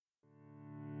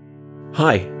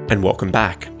Hi, and welcome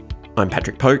back. I'm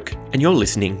Patrick Polk, and you're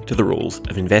listening to The Rules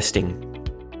of Investing.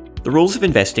 The Rules of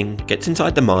Investing gets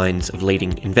inside the minds of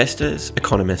leading investors,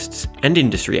 economists, and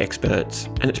industry experts,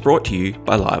 and it's brought to you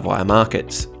by Livewire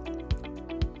Markets.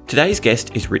 Today's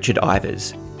guest is Richard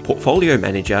Ivers, Portfolio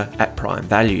Manager at Prime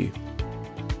Value.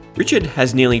 Richard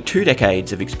has nearly 2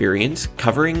 decades of experience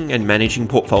covering and managing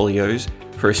portfolios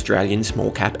for Australian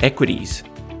small-cap equities.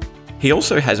 He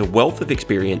also has a wealth of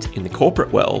experience in the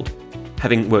corporate world,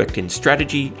 having worked in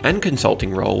strategy and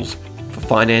consulting roles for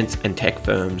finance and tech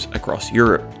firms across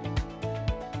Europe.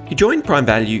 He joined Prime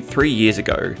Value 3 years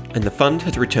ago, and the fund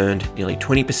has returned nearly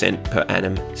 20% per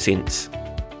annum since.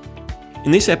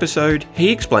 In this episode, he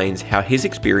explains how his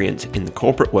experience in the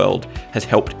corporate world has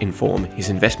helped inform his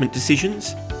investment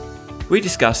decisions. We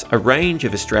discuss a range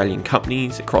of Australian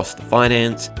companies across the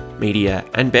finance, media,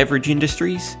 and beverage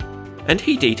industries, and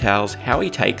he details how he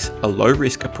takes a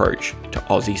low-risk approach to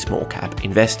Aussie small-cap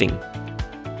investing.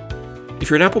 If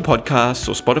you're an Apple Podcasts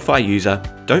or Spotify user,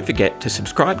 don't forget to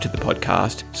subscribe to the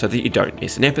podcast so that you don't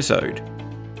miss an episode.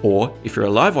 Or, if you're a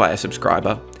Livewire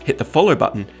subscriber, hit the follow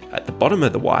button at the bottom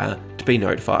of the wire to be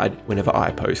notified whenever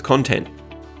I post content.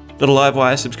 Not a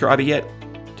Livewire subscriber yet?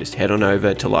 Just head on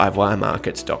over to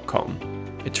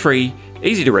livewiremarkets.com. It's free,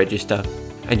 easy to register,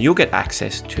 and you'll get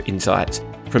access to insights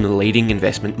from the leading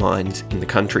investment minds in the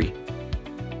country.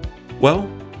 Well,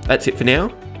 that's it for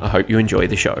now. I hope you enjoy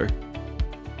the show.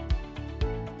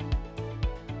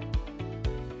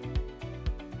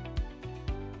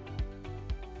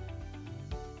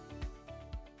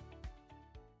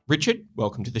 Richard,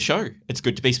 welcome to the show. It's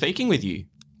good to be speaking with you.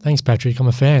 Thanks, Patrick. I'm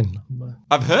a fan.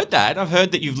 I've heard that. I've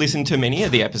heard that you've listened to many of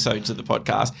the episodes of the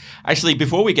podcast. Actually,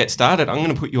 before we get started, I'm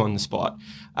going to put you on the spot.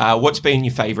 What's been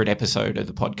your favourite episode of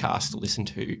the podcast to listen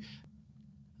to?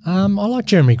 I liked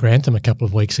Jeremy Grantham a couple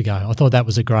of weeks ago. I thought that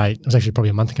was it was actually probably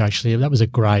a month ago, actually. That was a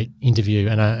great interview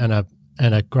and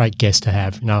a great guest to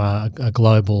have, a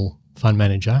global fund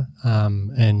manager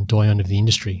and doyen of the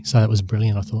industry. So that was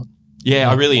brilliant, I thought.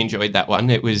 Yeah, I really enjoyed that one.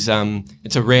 It was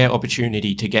it's a rare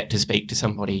opportunity to get to speak to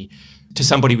somebody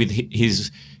with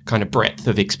his kind of breadth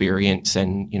of experience,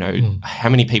 and how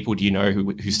many people do you know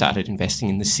who started investing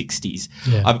in the 60s?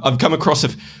 Yeah. I've come across a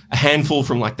handful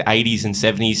from like the 80s and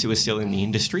 70s who are still in the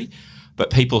industry, but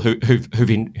people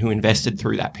who invested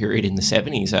through that period in the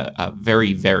 70s are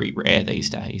very, very rare these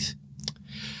days.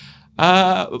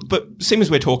 But seeing as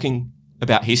we're talking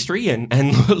about history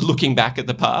and looking back at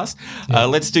the past. Yeah.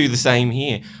 Let's do the same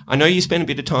here. I know you spent a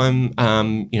bit of time,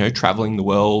 traveling the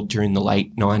world during the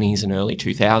late 90s and early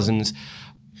 2000s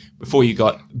before you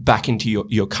got back into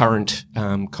your current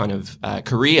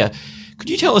career.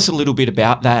 Could you tell us a little bit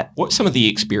about that? What's some of the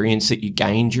experience that you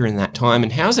gained during that time,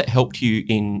 and how's it helped you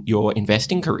in your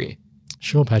investing career?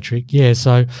 Sure, Patrick. Yeah,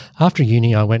 so after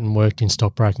uni, I went and worked in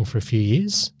stockbroking for a few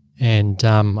years. And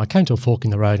I came to a fork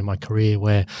in the road in my career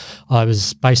where I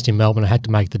was based in Melbourne. I had to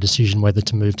make the decision whether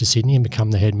to move to Sydney and become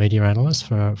the head media analyst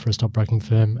for a stockbroking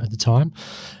firm at the time.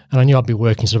 And I knew I'd be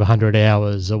working sort of 100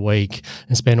 hours a week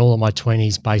and spend all of my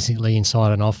 20s basically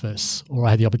inside an office, or I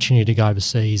had the opportunity to go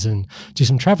overseas and do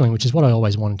some travelling, which is what I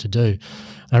always wanted to do.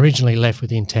 I originally left with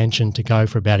the intention to go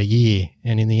for about a year,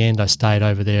 and in the end I stayed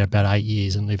over there about 8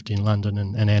 years and lived in London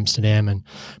and Amsterdam and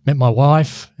met my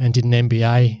wife and did an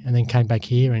MBA and then came back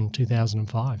here in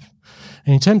 2005.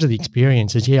 And in terms of the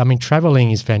experiences,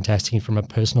 travelling is fantastic from a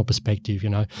personal perspective,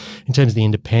 in terms of the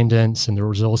independence and the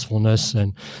resourcefulness,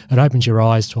 and it opens your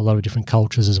eyes to a lot of different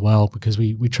cultures as well, because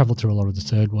we travel through a lot of the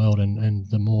third world and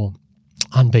the more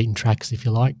unbeaten tracks, if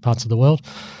you like, parts of the world.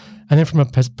 And then from a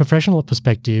professional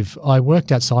perspective, I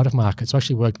worked outside of markets. I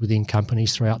actually worked within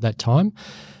companies throughout that time.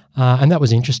 And that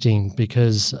was interesting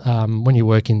because when you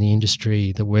work in the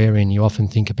industry that we're in, you often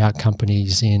think about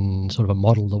companies in sort of a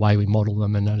model, the way we model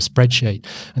them in a spreadsheet,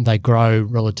 and they grow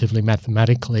relatively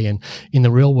mathematically. And in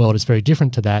the real world, it's very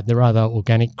different to that. There are other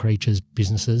organic creatures,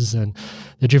 businesses, and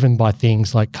they're driven by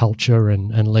things like culture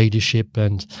and leadership,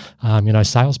 and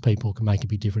salespeople can make a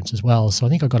big difference as well. So I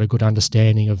think I got a good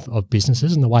understanding of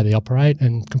businesses and the way they operate,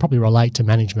 and can probably relate to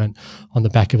management on the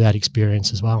back of that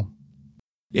experience as well.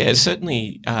 Yeah, it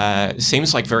certainly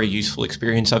seems like very useful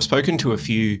experience. I've spoken to a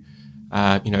few,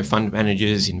 fund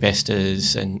managers,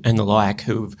 investors, and the like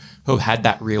who've had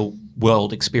that real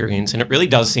world experience, and it really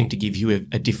does seem to give you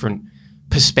a different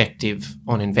perspective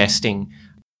on investing.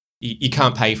 You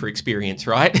can't pay for experience,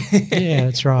 right? Yeah,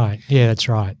 that's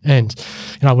right. And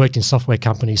I worked in software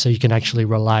companies, so you can actually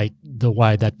relate the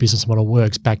way that business model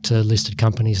works back to listed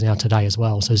companies now today as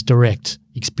well. So it's direct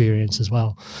experience as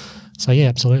well. So yeah,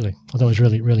 absolutely. I thought it was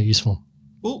really, really useful.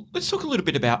 Well, let's talk a little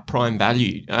bit about prime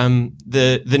value.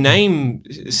 The name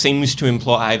seems to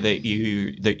imply that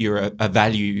you're a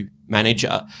value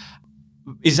manager.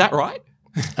 Is that right?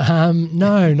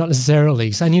 No, not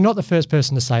necessarily. And you're not the first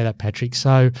person to say that, Patrick.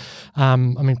 So,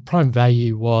 Prime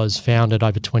Value was founded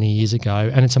over 20 years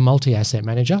ago, and it's a multi-asset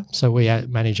manager. So we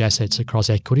manage assets across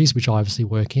equities, which I obviously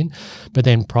work in, but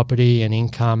then property and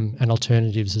income and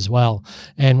alternatives as well.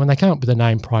 And when they came up with the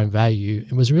name Prime Value,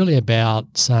 it was really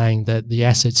about saying that the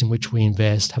assets in which we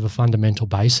invest have a fundamental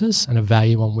basis and a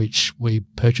value on which we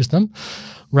purchase them,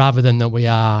 rather than that we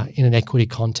are, in an equity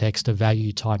context, a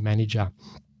value type manager.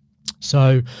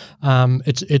 So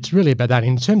it's really about that.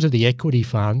 In terms of the equity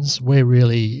funds,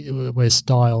 we're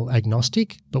style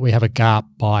agnostic, but we have a GARP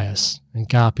bias, and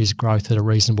GARP is growth at a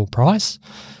reasonable price.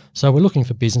 So we're looking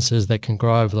for businesses that can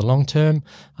grow over the long term,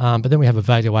 but then we have a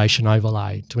valuation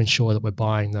overlay to ensure that we're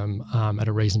buying them at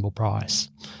a reasonable price.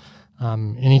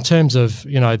 And in terms of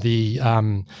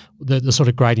the sort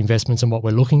of great investments and what we're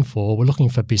looking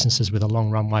for businesses with a long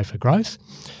runway for growth.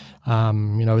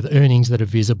 With earnings that are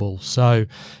visible. So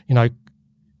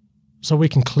we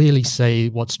can clearly see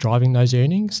what's driving those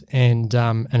earnings and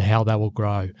how they will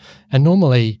grow. And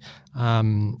normally,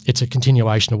 it's a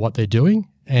continuation of what they're doing,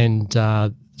 and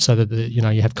so that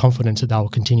you have confidence that they will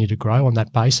continue to grow on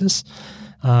that basis.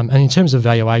 And in terms of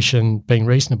valuation being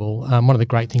reasonable, one of the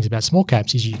great things about small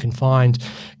caps is you can find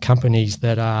companies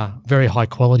that are very high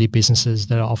quality businesses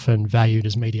that are often valued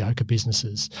as mediocre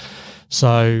businesses.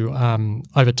 So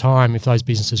over time, if those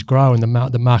businesses grow and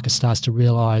the market starts to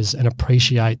realise and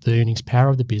appreciate the earnings power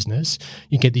of the business,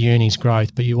 you get the earnings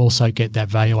growth, but you also get that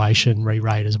valuation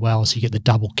re-rate as well. So you get the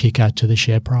double kicker to the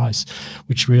share price,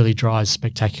 which really drives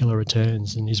spectacular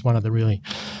returns and is one of the really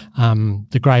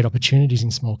the great opportunities in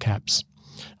small caps.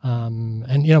 We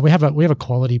have a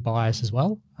quality bias as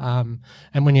well. And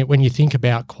when you think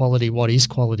about quality, what is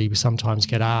quality? We sometimes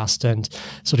get asked, and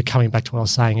sort of coming back to what I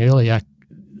was saying earlier,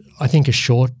 I think a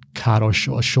shortcut or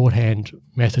a shorthand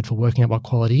method for working out what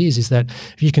quality is that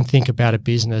if you can think about a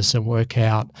business and work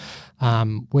out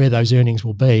where those earnings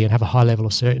will be and have a high level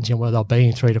of certainty on where they'll be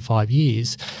in 3 to 5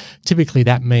 years, typically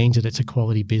that means that it's a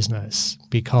quality business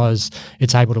because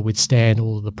it's able to withstand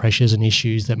all of the pressures and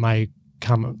issues that may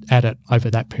come at it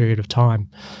over that period of time.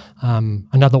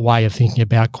 Another way of thinking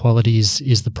about quality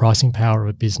is the pricing power of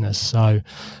a business. So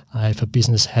if a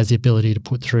business has the ability to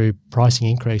put through pricing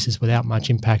increases without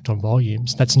much impact on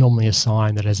volumes, that's normally a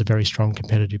sign that it has a very strong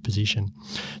competitive position.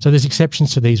 So there's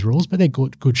exceptions to these rules, but they're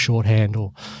good shorthand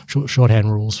or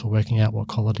shorthand rules for working out what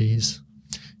quality is.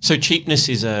 So cheapness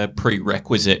is a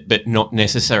prerequisite, but not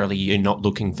necessarily you're not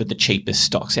looking for the cheapest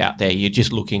stocks out there. You're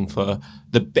just looking for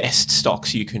the best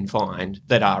stocks you can find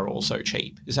that are also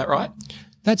cheap. Is that right?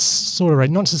 That's sort of right.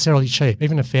 Not necessarily cheap.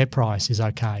 Even a fair price is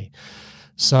okay.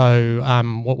 So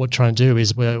what we're trying to do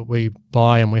is we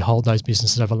buy and we hold those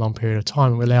businesses over a long period of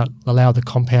time, and we allow the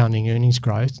compounding earnings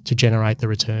growth to generate the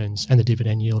returns and the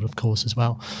dividend yield, of course, as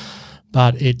well.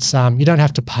 But it's you don't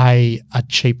have to pay a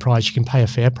cheap price. You can pay a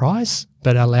fair price,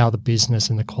 but allow the business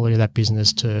and the quality of that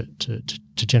business to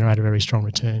generate a very strong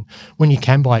return. When you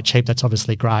can buy it cheap, that's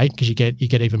obviously great because you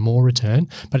get even more return,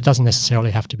 but it doesn't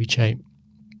necessarily have to be cheap.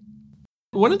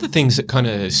 One of the things that kind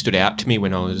of stood out to me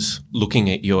when I was looking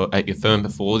at your firm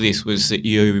before this was that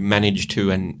you manage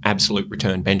to an absolute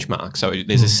return benchmark. So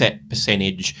there's a set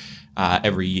percentage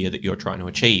every year that you're trying to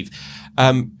achieve.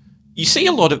 You see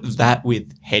a lot of that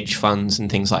with hedge funds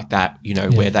and things like that,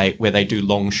 where they do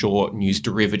long short and use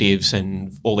derivatives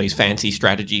and all these fancy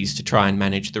strategies to try and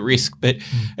manage the risk. But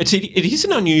it is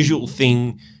an unusual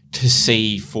thing to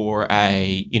see for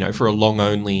a long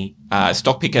only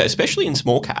stock picker, especially in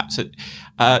small caps.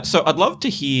 So I'd love to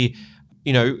hear,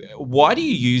 why do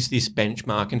you use this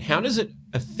benchmark and how does it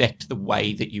affect the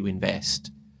way that you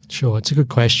invest? Sure, it's a good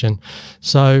question.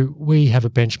 So we have a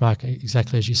benchmark,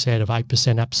 exactly as you said, of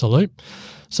 8% absolute.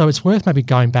 So it's worth maybe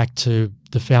going back to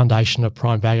the foundation of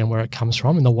prime value and where it comes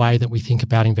from and the way that we think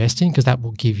about investing, because that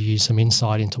will give you some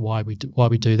insight into why we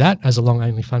do that as a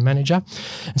long-only fund manager.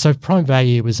 And so prime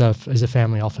value is a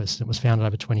family office. It was founded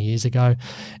over 20 years ago,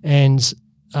 and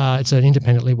it's an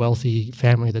independently wealthy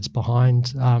family that's behind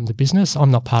the business.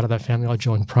 I'm not part of that family. I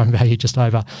joined Prime Value just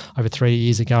over 3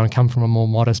 years ago and come from a more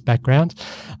modest background.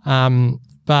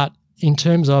 But in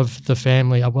terms of the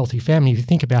family, a wealthy family, if you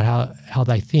think about how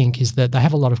they think, is that they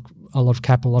have a lot of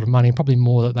capital, a lot of money, and probably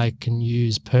more that they can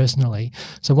use personally.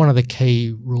 So one of the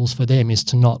key rules for them is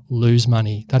to not lose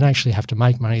money. They don't actually have to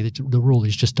make money. The rule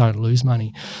is just don't lose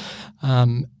money.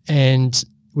 And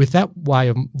with that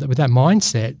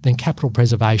mindset, then capital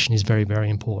preservation is very, very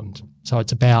important. So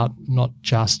it's about not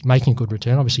just making a good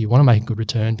return. Obviously, you want to make a good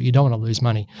return, but you don't want to lose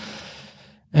money.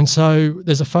 And so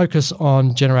there's a focus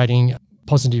on generating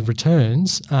positive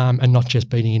returns and not just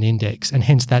beating an index. And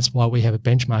hence that's why we have a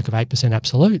benchmark of 8%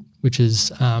 absolute, which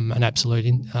is an absolute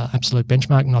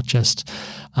benchmark, not just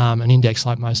an index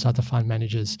like most other fund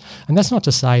managers. And that's not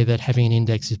to say that having an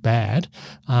index is bad.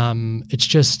 It's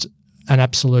just an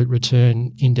absolute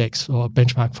return index or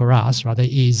benchmark for us, rather,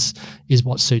 is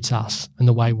what suits us and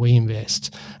the way we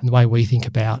invest and the way we think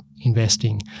about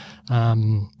investing.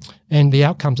 And the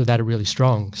outcomes of that are really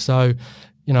strong. So,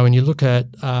 when you look at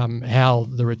how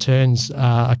the returns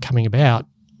are coming about,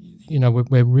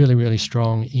 we're really, really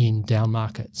strong in down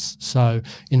markets. So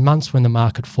in months when the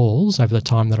market falls, over the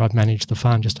time that I've managed the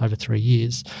fund, just over 3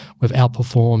 years, we've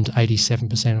outperformed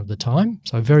 87% of the time.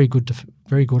 So very good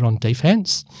on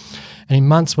defence. And in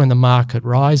months when the market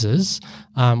rises,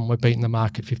 we're beating the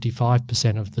market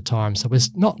 55% of the time. So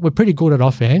we're pretty good at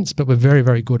offence, but we're very,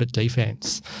 very good at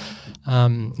defence.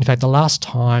 In fact, the last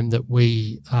time that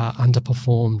we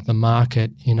underperformed the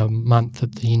market in a month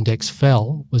that the index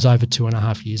fell was over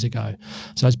 2.5 years ago.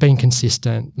 So it's been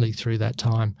consistently through that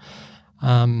time.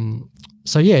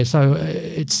 So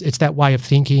it's that way of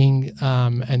thinking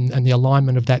and the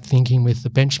alignment of that thinking with the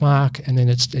benchmark, and then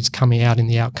it's coming out in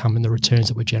the outcome and the returns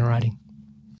that we're generating.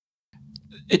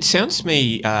 It sounds to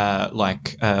me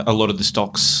like a lot of the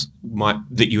stocks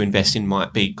that you invest in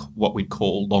might be what we'd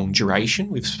call long duration.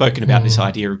 We've spoken about this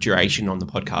idea of duration on the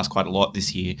podcast quite a lot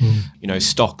this year.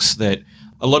 Stocks that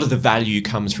a lot of the value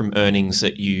comes from earnings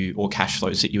or cash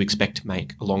flows that you expect to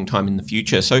make a long time in the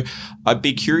future. So I'd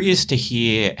be curious to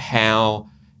hear how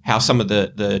some of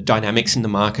the dynamics in the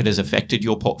market has affected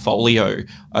your portfolio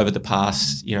over the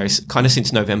past, kind of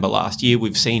since November last year.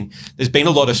 We've seen there's been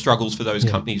a lot of struggles for those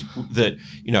companies that,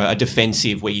 are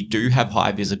defensive, where you do have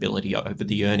high visibility over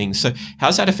the earnings. So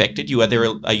how's that affected you?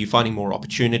 Are you finding more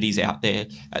opportunities out there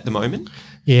at the moment?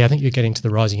 Yeah, I think you're getting to the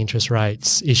rising interest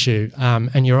rates issue.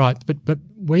 And you're right, but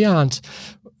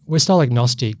we're still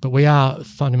agnostic, but we are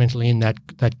fundamentally in that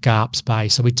GARP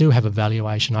space. So we do have a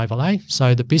valuation overlay.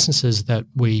 So the businesses that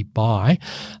we buy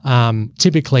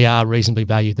typically are reasonably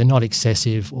valued. They're not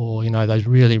excessive or, those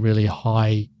really, really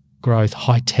high growth,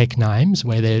 high tech names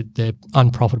where they're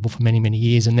unprofitable for many, many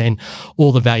years. And then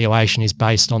all the valuation is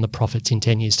based on the profits in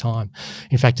 10 years' time.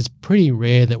 In fact, it's pretty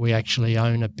rare that we actually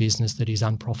own a business that is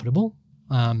unprofitable.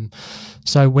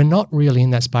 So we're not really in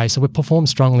that space. So we've performed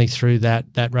strongly through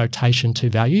that rotation to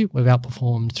value. We've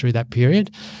outperformed through that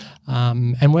period.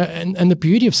 And the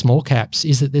beauty of small caps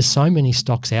is that there's so many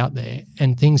stocks out there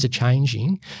and things are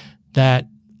changing that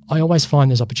I always find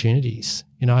there's opportunities,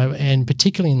 and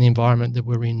particularly in the environment that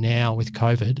we're in now with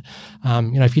COVID,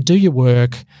 if you do your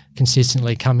work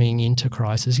consistently coming into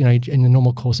crisis, in the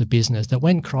normal course of business, that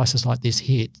when crisis like this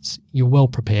hits, you're well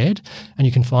prepared and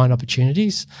you can find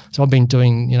opportunities. So I've been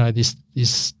doing,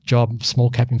 this job, small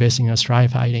cap investing in Australia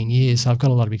for 18 years. So I've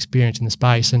got a lot of experience in the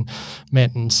space and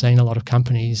met and seen a lot of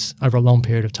companies over a long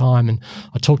period of time. And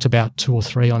I talked about 2 or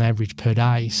 3 on average per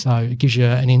day. So it gives you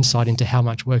an insight into how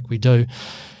much work we do.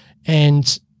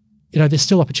 And, there's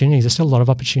still opportunities. There's still a lot of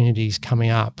opportunities coming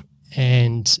up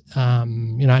and,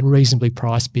 reasonably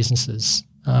priced businesses,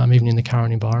 even in the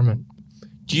current environment.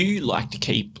 Do you like to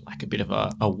keep like a bit of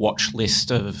a watch list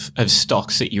of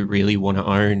stocks that you really want to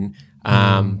own,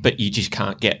 but you just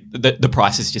can't get the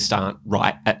prices just aren't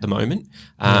right at the moment?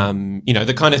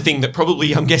 The kind of thing that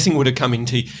probably I'm guessing would have come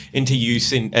into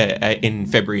use in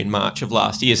February and March of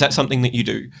last year. Is that something that you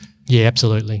do? Yeah,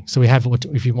 absolutely. So we have,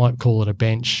 if you might call it a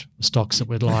bench, stocks that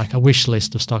we'd like, a wish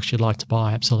list of stocks you'd like to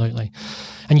buy, absolutely.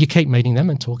 And you keep meeting them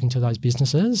and talking to those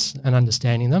businesses and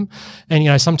understanding them.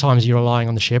 And, sometimes you're relying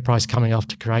on the share price coming off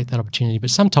to create that opportunity,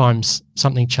 but sometimes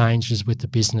something changes with the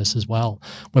business as well,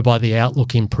 whereby the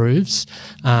outlook improves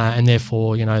and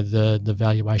therefore, the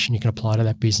valuation you can apply to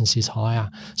that business is higher.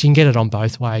 So you can get it on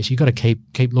both ways. You've got to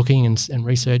keep looking and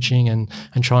researching and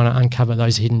trying to uncover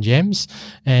those hidden gems,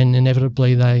 and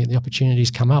inevitably the opportunities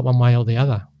come up one way or the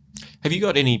other. Have you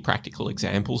got any practical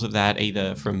examples of that,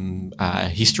 either from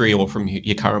history or from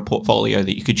your current portfolio,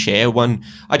 that you could share? One,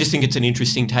 I just think it's an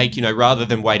interesting take, rather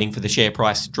than waiting for the share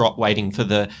price to drop, waiting for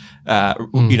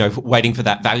waiting for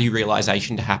that value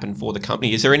realization to happen for the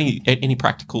company. Is there any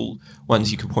practical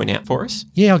ones you could point out for us?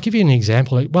 Yeah, I'll give you an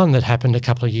example. One that happened a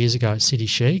couple of years ago at City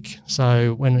Chic.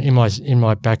 So when in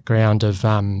my background of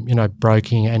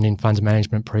broking and in funds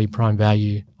management pre-prime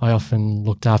value, I often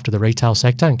looked after the retail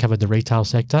sector and covered the retail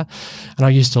sector. And I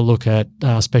used to look at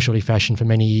specialty fashion for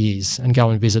many years and go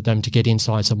and visit them to get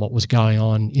insights on what was going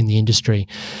on in the industry.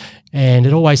 And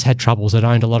it always had troubles. It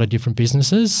owned a lot of different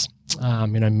businesses,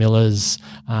 Miller's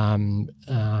and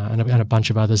a bunch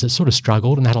of others that sort of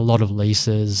struggled and had a lot of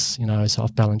leases, so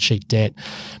off-balance sheet debt.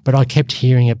 But I kept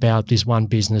hearing about this one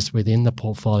business within the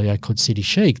portfolio called City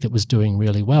Chic that was doing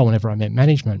really well whenever I met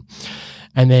management.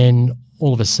 And then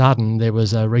all of a sudden there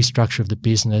was a restructure of the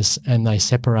business and they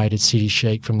separated City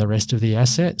Chic from the rest of the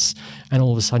assets. And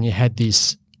all of a sudden you had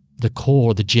the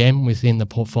core, the gem within the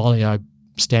portfolio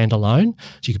standalone,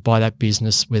 so you could buy that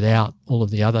business without all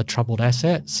of the other troubled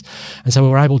assets. And so we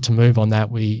were able to move on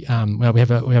that. We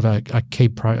have a key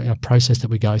process that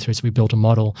we go through. So we built a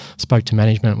model, spoke to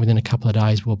management. Within a couple of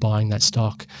days, we were buying that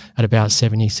stock at about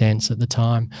 70 cents at the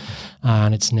time,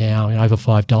 and it's now over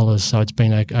 $5. So it's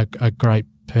been a great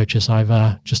purchase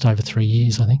over just over 3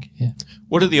 years, I think. Yeah.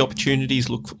 What do the opportunities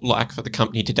look like for the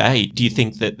company today? Do you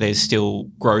think that there's still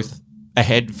growth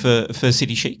ahead for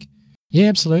City Chic? Yeah,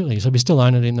 absolutely. So we still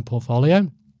own it in the portfolio,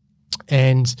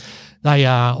 and they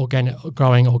are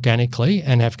growing organically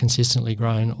and have consistently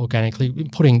grown organically,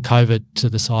 putting COVID to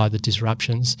the side, the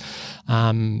disruptions.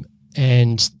 And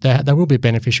they will be a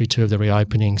beneficiary too of the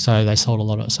reopening. So they sold a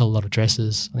lot of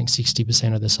dresses. I think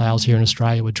 60% of the sales here in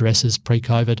Australia were dresses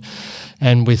pre-COVID,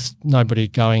 and with nobody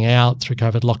going out through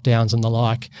COVID lockdowns and the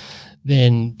like,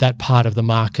 then that part of the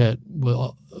market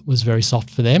was very soft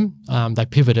for them. They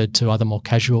pivoted to other more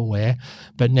casual wear,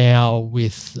 but now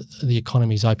with the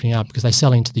economies opening up, because they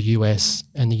sell into the US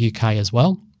and the UK as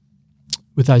well,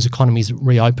 with those economies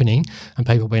reopening and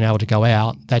people being able to go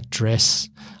out, that dress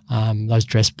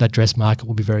market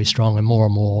will be very strong, and more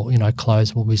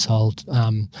clothes will be sold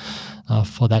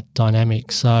for that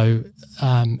dynamic. So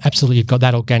absolutely, you've got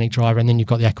that organic driver, and then you've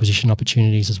got the acquisition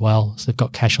opportunities as well. So they've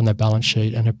got cash on their balance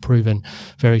sheet and have proven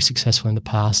very successful in the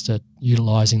past at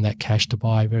utilising that cash to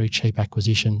buy very cheap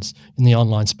acquisitions in the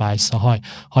online space. So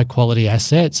high quality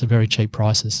assets at very cheap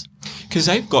prices. Because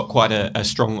they've got quite a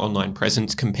strong online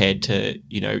presence compared to,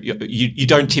 you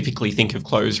don't typically think of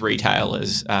clothes retail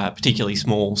as particularly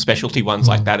small specialty ones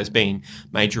like that as being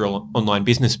major online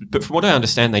business. But from what I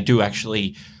understand, they do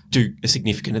actually do a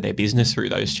significant of their business through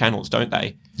those channels, don't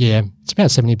they? Yeah, it's about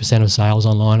 70% of sales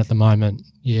online at the moment.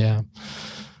 Yeah.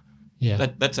 Yeah,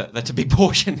 that's a big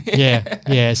portion.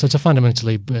 yeah. So it's a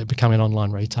fundamentally becoming an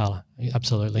online retailer,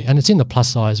 absolutely, and it's in the plus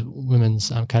size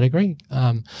women's category,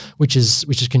 which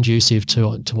is conducive to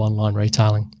online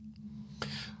retailing.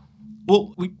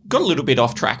 Well, we got a little bit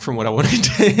off track from what I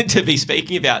wanted to be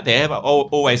speaking about there, but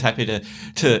always happy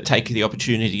to take the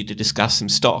opportunity to discuss some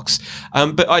stocks.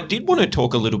 But I did want to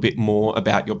talk a little bit more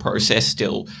about your process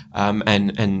still,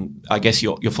 and I guess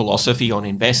your philosophy on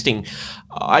investing.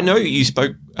 I know you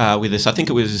spoke with us, I think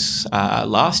it was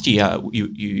last year,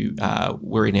 you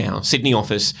were in our Sydney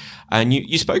office, and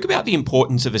you spoke about the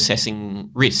importance of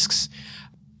assessing risks.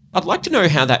 I'd like to know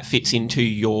how that fits into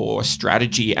your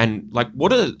strategy, and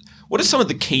what are some of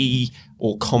the key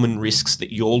or common risks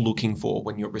that you're looking for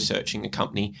when you're researching a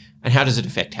company, and how does it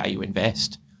affect how you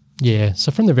invest? Yeah,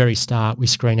 so from the very start, we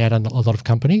screen out a lot of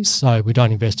companies. So we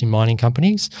don't invest in mining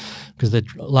companies because they're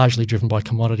largely driven by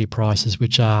commodity prices,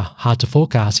 which are hard to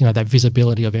forecast. That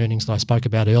visibility of earnings that I spoke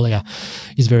about earlier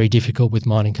is very difficult with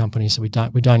mining companies. So we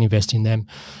don't invest in them,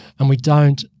 and we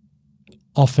don't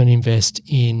often invest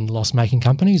in loss-making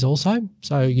companies also.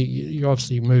 So you're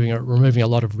obviously removing a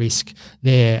lot of risk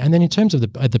there. And then in terms of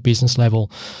at the business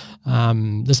level,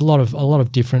 there's a lot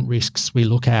of different risks we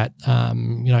look at.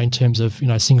 In terms of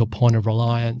single point of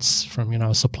reliance from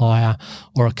a supplier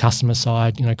or a customer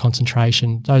side,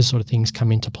 concentration. Those sort of things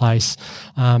come into place.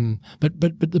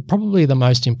 But probably the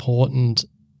most important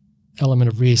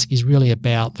element of risk is really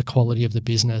about the quality of the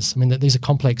business. I mean, these are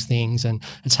complex things and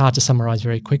it's hard to summarize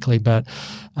very quickly, but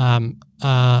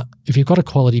if you've got a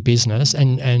quality business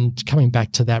and coming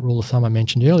back to that rule of thumb I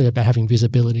mentioned earlier about having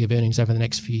visibility of earnings over the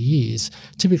next few years,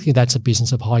 typically that's a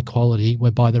business of high quality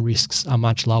whereby the risks are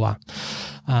much lower.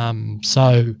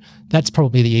 So that's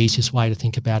probably the easiest way to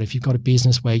think about it. If you've got a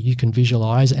business where you can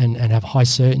visualize and have high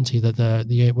certainty that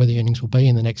where the earnings will be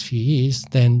in the next few years,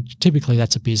 then typically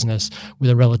that's a business with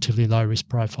a relatively low risk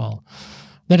profile.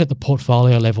 Then at the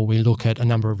portfolio level, we look at a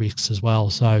number of risks as well.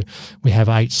 So we have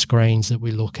 8 screens that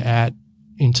we look at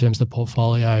in terms of the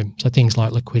portfolio. So things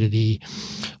like liquidity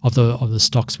of the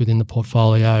stocks within the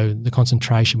portfolio, the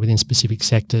concentration within specific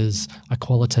sectors, a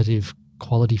qualitative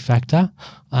quality factor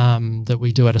that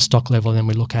we do at a stock level, and then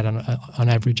we look at on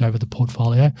average over the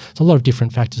portfolio. So a lot of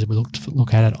different factors that we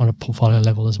look at it on a portfolio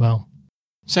level as well.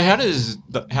 So how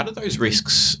do those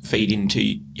risks feed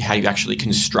into how you actually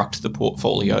construct the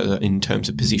portfolio in terms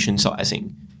of position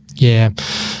sizing? Yeah.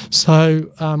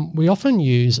 So we often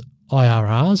use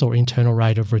IRRs, or internal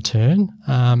rate of return.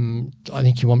 I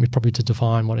think you want me probably to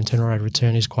define what internal rate of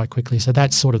return is quite quickly. So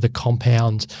that's sort of the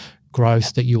compound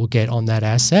growth that you will get on that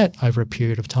asset over a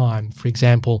period of time. For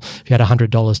example, if you had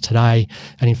 $100 today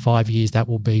and in 5 years that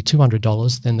will be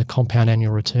 $200, then the compound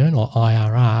annual return, or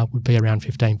IRR, would be around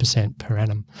 15% per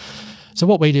annum. So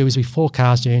what we do is we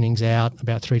forecast earnings out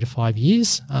about 3 to 5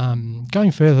 years.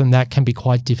 Going further than that can be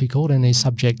quite difficult and is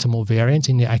subject to more variance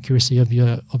in the accuracy of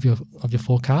your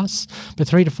forecasts. But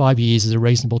 3 to 5 years is a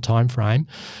reasonable time frame.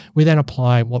 We then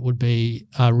apply what would be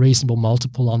a reasonable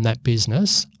multiple on that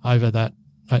business over that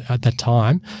at that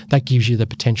time. That gives you the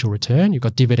potential return. You've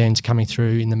got dividends coming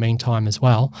through in the meantime as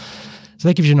well. So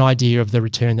that gives you an idea of the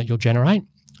return that you'll generate.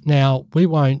 Now, we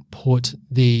won't put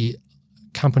the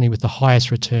company with the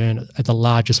highest return at the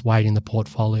largest weight in the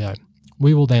portfolio.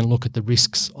 We will then look at the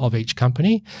risks of each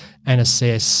company and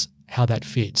assess how that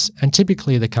fits. And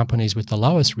typically the companies with the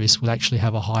lowest risk will actually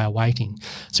have a higher weighting.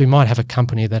 So we might have a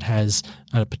company that has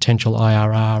a potential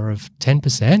IRR of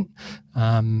 10%,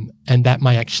 and that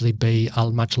may actually be a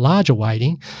much larger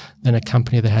weighting than a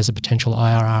company that has a potential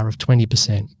IRR of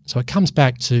 20%. So it comes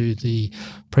back to the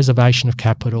preservation of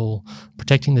capital,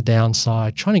 protecting the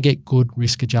downside, trying to get good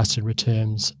risk-adjusted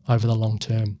returns over the long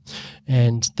term.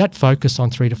 And that focus on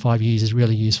 3 to 5 years is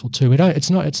really useful too. It's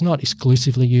not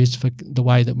exclusively used for the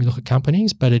way that we look at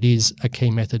companies, but it is a key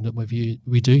method that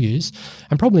we do use,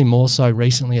 and probably more so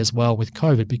recently as well with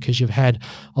COVID, because you've had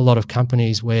a lot of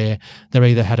companies where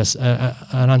they either had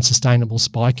an unsustainable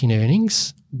spike in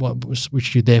earnings,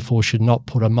 which you therefore should not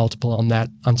put a multiple on that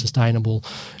unsustainable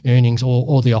earnings,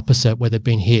 or the opposite, where they've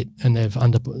been hit and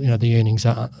the earnings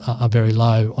are very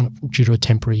low due to a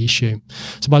temporary issue.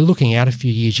 So by looking out a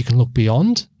few years, you can look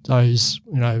beyond those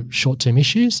short-term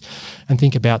issues and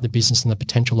think about the business and the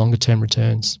potential longer-term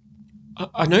returns.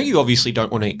 I know you obviously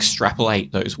don't want to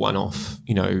extrapolate those one-off,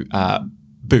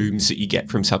 booms that you get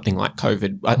from something like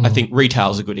COVID. I think retail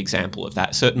is a good example of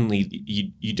that. Certainly,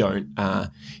 you don't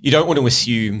want to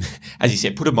assume, as you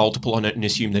said, put a multiple on it and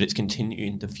assume that it's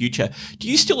continuing in the future. Do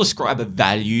you still ascribe a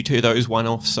value to those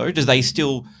one-offs? So, is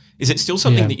it still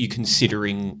something that you're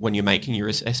considering when you're making your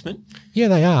assessment? Yeah,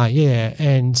 they are. Yeah,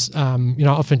 and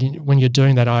often when you're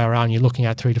doing that IRR and you're looking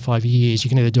at 3 to 5 years, you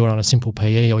can either do it on a simple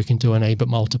PE or you can do an EBIT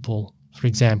multiple, for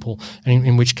example, and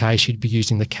in which case you'd be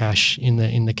using the cash in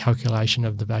the calculation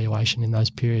of the valuation in those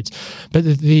periods. But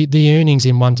the earnings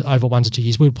over 1 to 2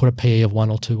 years, we'd put a PE of 1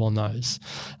 or 2 on those,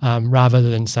 rather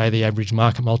than say the average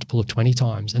market multiple of 20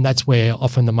 times. And that's where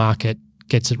often the market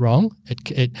gets it wrong.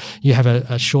 You have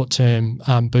a short-term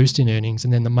boost in earnings,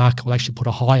 and then the market will actually put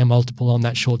a higher multiple on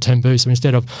that short-term boost. So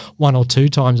instead of 1 or 2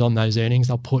 times on those earnings,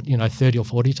 they'll put 30 or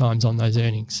 40 times on those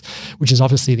earnings, which is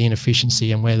obviously the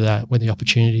inefficiency and where the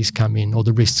opportunities come in, or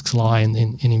the risks lie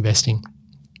in investing.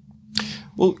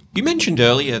 Well, you mentioned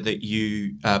earlier that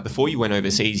you before you went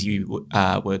overseas, you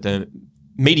were the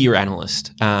media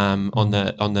analyst on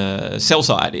the sell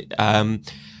side.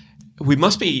 We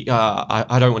must be.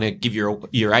 I don't want to give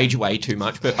your age away too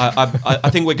much, but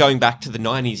I think we're going back to the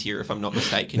 90s here, if I'm not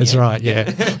mistaken. That's right. Yeah,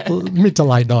 mid to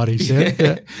late 90s.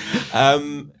 Yeah.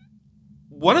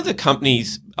 One of the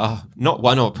companies, not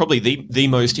one, or probably the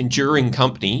most enduring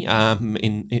company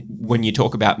when you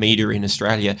talk about media in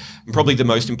Australia, and probably the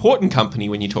most important company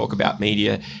when you talk about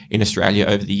media in Australia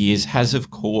over the years, has of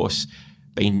course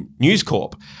been News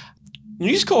Corp.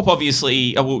 News Corp,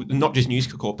 obviously, not just News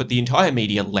Corp, but the entire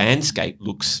media landscape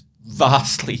looks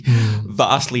vastly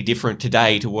different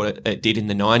today to what it did in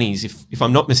the 90s. If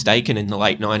I'm not mistaken, in the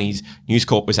late 90s, News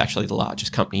Corp was actually the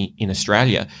largest company in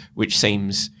Australia, which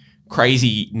seems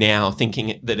crazy now,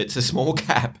 thinking that it's a small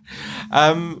cap.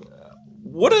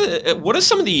 What are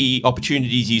some of the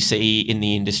opportunities you see in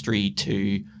the industry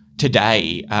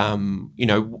today?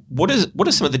 What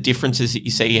are some of the differences that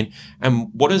you see, and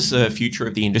what does the future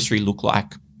of the industry look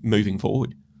like moving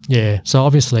forward? Yeah, so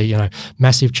obviously,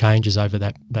 massive changes over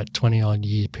that 20-odd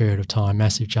year period of time,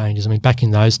 massive changes. I mean, back in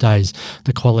those days,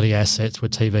 the quality assets were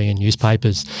TV and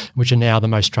newspapers, which are now the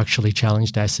most structurally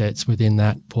challenged assets within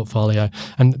that portfolio.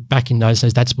 And back in those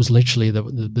days, that was literally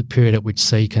the period at which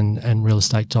Seek and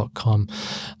realestate.com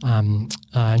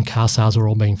and car sales were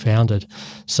all being founded.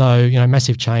 So,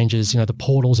 massive changes. The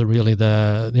portals are really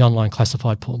the online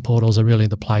classified portals are really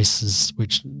the places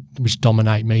which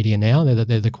dominate media now.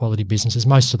 They're the quality businesses.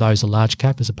 Most of those are large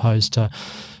cap as opposed to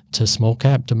to small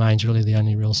cap. Domain's really the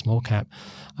only real small cap.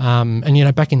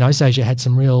 And back in those days, you had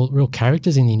some real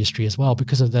characters in the industry as well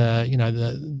because of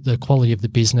the quality of the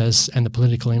business and the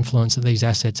political influence that these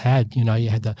assets had. You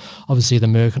had obviously the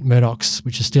Murdochs,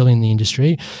 which are still in the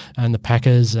industry, and the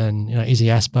Packers, and Izzy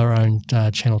Asper owned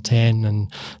Channel 10,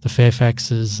 and the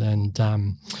Fairfaxes, and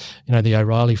the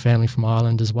O'Reilly family from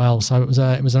Ireland as well. So it was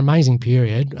an amazing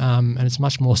period, and it's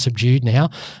much more subdued now.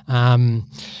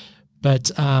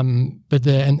 But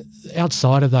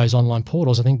outside of those online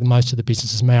portals, I think most of the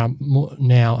businesses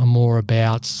now are more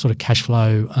about sort of cash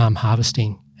flow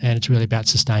harvesting, and it's really about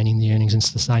sustaining the earnings and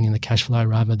sustaining the cash flow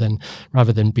rather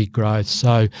than big growth.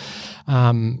 So,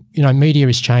 media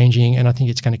is changing, and I think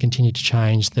it's going to continue to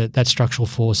change. That structural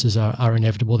forces are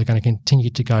inevitable. They're going to continue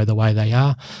to go the way they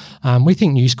are. We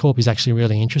think News Corp is actually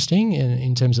really interesting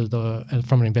in terms of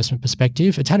from an investment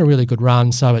perspective. It's had a really good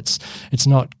run, so it's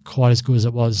not quite as good as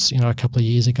it was a couple of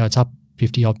years ago. It's up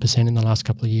 50-odd% in the last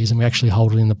couple of years, and we actually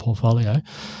hold it in the portfolio.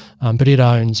 But it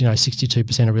owns 62%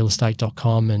 of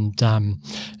realestate.com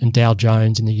and Dow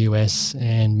Jones in the US,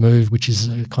 and Move, which is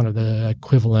kind of the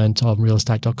equivalent of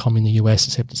realestate.com in the US,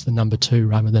 except it's the number 2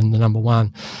 rather than the number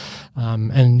 1.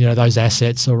 And those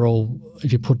assets are all,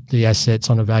 if you put the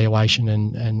assets on a valuation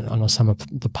and on a sum of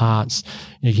the parts,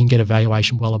 you can get a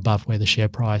valuation well above where the share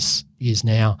price is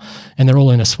now, and they're all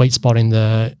in a sweet spot in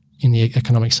the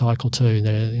economic cycle too.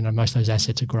 Most of those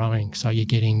assets are growing, so you're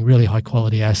getting really high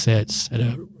quality assets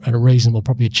at a reasonable,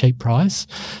 probably a cheap price,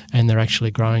 and they're actually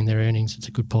growing their earnings. It's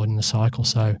a good point in the cycle,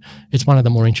 so it's one of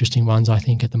the more interesting ones I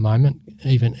think at the moment,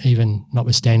 even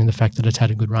notwithstanding the fact that it's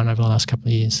had a good run over the last couple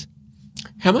of years.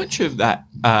 How much of that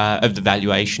of the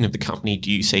valuation of the company do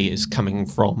you see as coming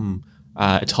from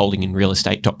its holding in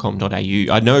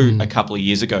realestate.com.au? I know a couple of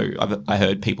years ago I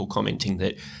heard people commenting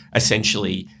that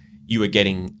essentially you were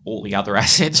getting all the other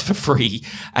assets for free,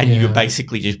 and you were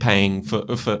basically just paying for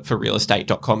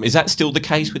realestate.com. Is that still the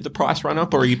case with the price run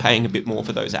up, or are you paying a bit more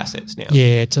for those assets now?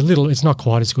 Yeah, it's not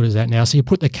quite as good as that now. So you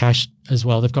put the cash as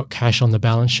well. They've got cash on the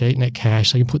balance sheet, net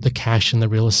cash. So you put the cash in the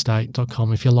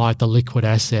realestate.com, if you like, the liquid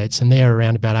assets, and they're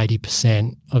around about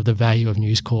 80% of the value of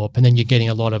News Corp. And then you're getting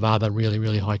a lot of other really,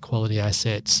 really high quality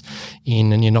assets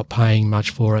in, and you're not paying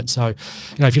much for it. So,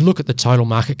 if you look at the total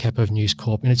market cap of News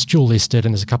Corp, and it's dual listed,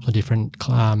 and there's a couple of different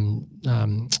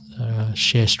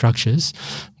share structures,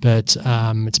 but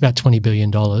it's about $20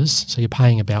 billion. So you're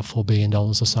paying about $4 billion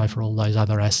or so for all those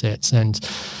other assets, and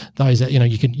those that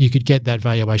you could get that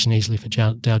valuation easily for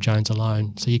Dow Jones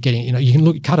alone. So you're getting you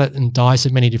can cut it and dice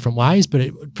it many different ways, but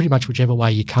pretty much whichever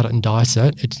way you cut it and dice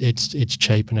it, it's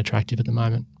cheap and attractive at the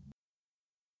moment.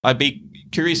 I'd be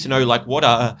curious to know,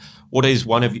 what is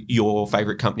one of your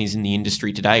favourite companies in the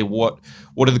industry today? What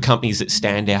are the companies that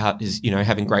stand out as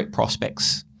having great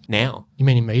prospects now? You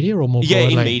mean in media or more broadly?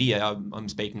 Yeah, in media. I'm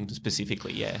speaking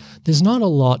specifically. Yeah, there's not a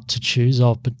lot to choose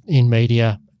of, but in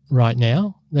media right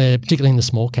now, particularly in the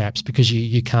small caps, because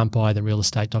you can't buy the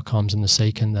realestate.coms and the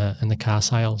Seek and the car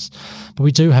sales. But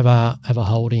we do have a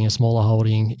smaller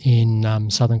holding in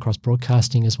Southern Cross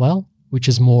Broadcasting as well, which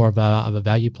is more of a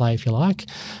value play, if you like.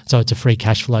 So it's a free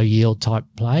cash flow yield type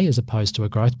play as opposed to a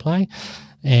growth play.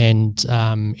 And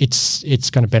it's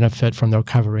going to benefit from the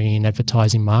recovery in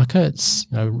advertising markets.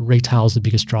 Retail is the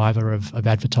biggest driver of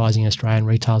advertising in Australia, and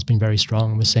retail has been very strong,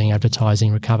 and we're seeing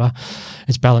advertising recover.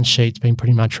 Its balance sheet's been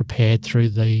pretty much repaired through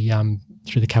the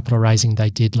capital raising they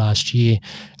did last year,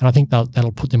 and I think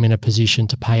that'll put them in a position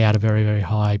to pay out a very, very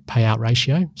high payout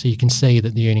ratio. So you can see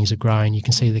that the earnings are growing. You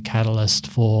can see the catalyst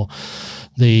for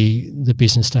the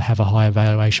business to have a higher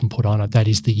valuation put on it. That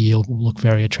is, the yield will look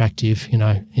very attractive, in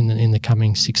the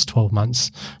coming 6-12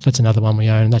 months. So that's another one we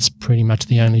own, and that's pretty much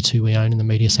the only two we own in the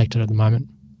media sector at the moment.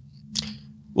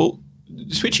 Well,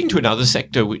 switching to another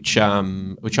sector, which I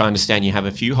understand you have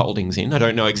a few holdings in. I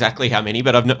don't know exactly how many,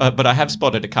 but I have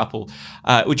spotted a couple,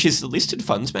 which is the listed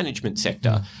funds management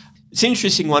sector. It's an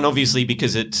interesting one, obviously,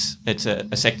 because it's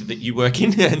a sector that you work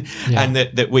in and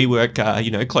that we work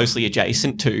closely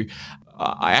adjacent to.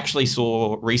 I actually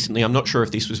saw recently, I'm not sure if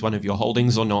this was one of your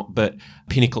holdings or not, but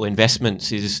Pinnacle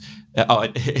Investments is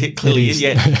it clearly is.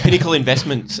 Yeah, Pinnacle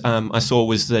Investments I saw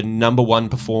was the number one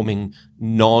performing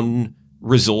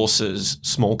non-resources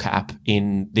small cap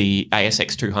in the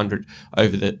ASX 200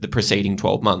 over the preceding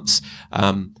 12 months.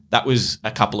 That was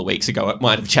a couple of weeks ago. It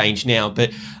might have changed now,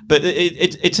 but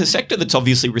it's a sector that's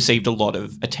obviously received a lot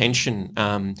of attention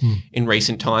in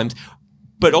recent times,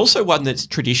 but also one that's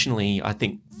traditionally, I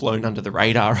think, flown under the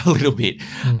radar a little bit.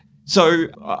 So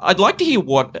I'd like to hear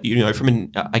what, from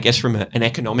an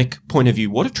economic point of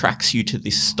view, what attracts you to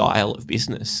this style of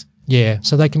business? Yeah,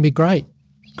 so they can be great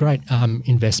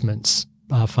investments,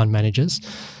 fund managers.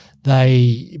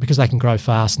 because they can grow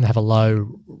fast and they have a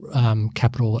low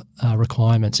capital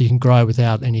requirement, so you can grow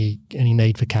without any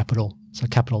need for capital. So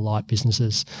capital light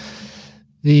businesses.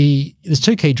 There's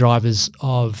two key drivers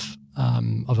of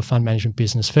a fund management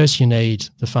business. First, you need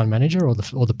the fund manager or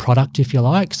the product, if you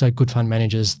like. So good fund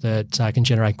managers that can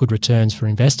generate good returns for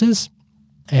investors.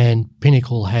 And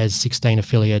Pinnacle has 16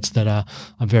 affiliates that are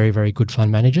very, very good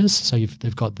fund managers. So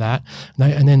they've got that.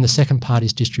 And then the second part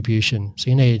is distribution. So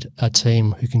you need a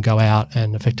team who can go out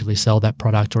and effectively sell that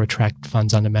product or attract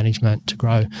funds under management to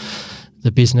grow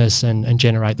the business and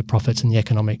generate the profits and the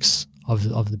economics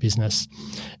of the business.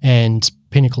 And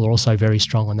Pinnacle are also very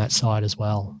strong on that side as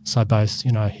well. So both,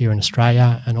 here in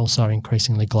Australia and also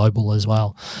increasingly global as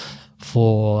well,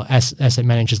 for asset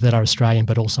managers that are Australian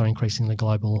but also increasingly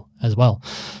global as well.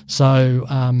 So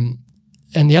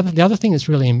and the other thing that's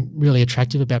really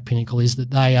attractive about Pinnacle is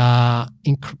that they are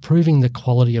improving the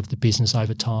quality of the business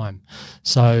over time.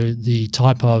 So the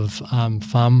type of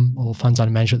FUM or funds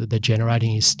under management that they're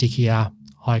generating is stickier,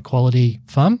 high quality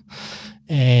FUM.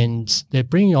 And they're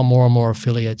bringing on more and more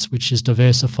affiliates, which is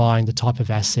diversifying the type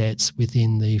of assets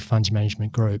within the funds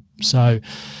management group. So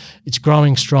it's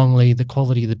growing strongly. The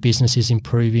quality of the business is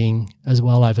improving as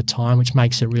well over time, which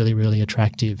makes it really, really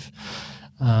attractive.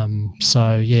 It's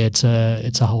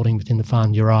a holding within the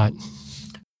fund. You're right.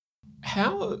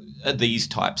 How are these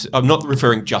types? I'm not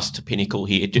referring just to Pinnacle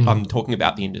here. I'm talking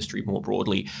about the industry more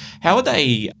broadly. How are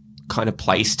they kind of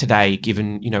placed today,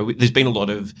 given, there's been a lot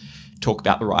of talk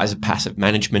about the rise of passive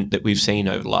management that we've seen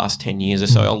over the last 10 years or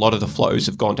so. A lot of the flows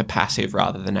have gone to passive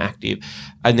rather than active.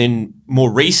 And then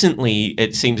more recently,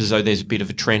 it seems as though there's a bit of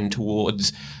a trend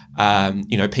towards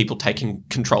people taking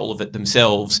control of it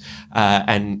themselves,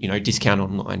 and discount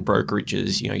online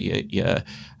brokerages,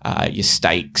 your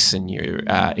stakes and your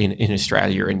in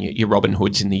Australia and your Robin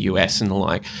Hoods in the US and the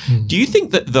like. Do you think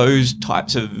that those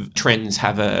types of trends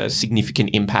have a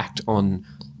significant impact on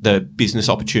the business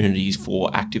opportunities for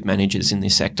active managers in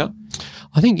this sector?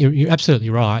 I think you're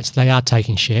absolutely right. They are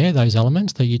taking share, those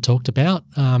elements that you talked about.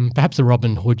 Perhaps the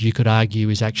Robin Hood, you could argue,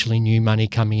 is actually new money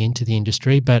coming into the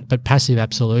industry, but passive,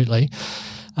 absolutely.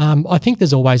 I think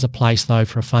there's always a place, though,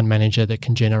 for a fund manager that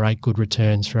can generate good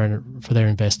returns for their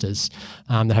investors,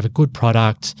 that have a good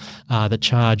product, that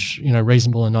charge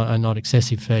reasonable and not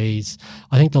excessive fees.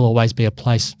 I think there'll always be a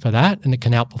place for that, and it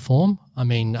can outperform. I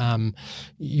mean,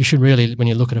 you should really, when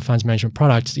you look at a funds management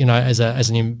product, as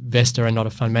an investor and not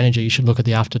a fund manager, you should look at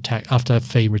the after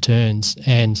fee returns.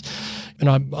 And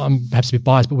I'm perhaps a bit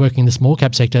biased, but working in the small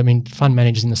cap sector, I mean, fund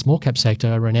managers in the small cap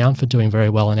sector are renowned for doing very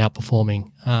well and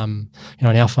outperforming. And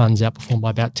our funds outperformed by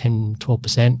about 10,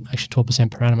 12%, actually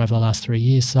 12% per annum over the last 3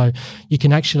 years. So you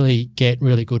can actually get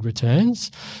really good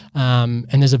returns, and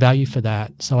there's a value for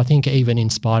that. So I think even in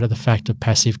spite of the fact of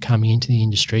passive coming into the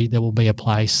industry, there will be a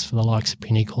place for the likes of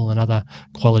Pinnacle and other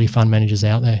quality fund managers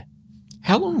out there.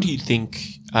 How long do you think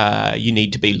you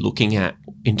need to be looking at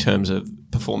in terms of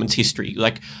performance history?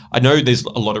 Like, I know there's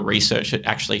a lot of research that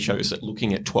actually shows that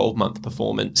looking at 12-month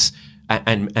performance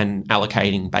and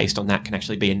allocating based on that can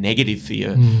actually be a negative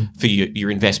for your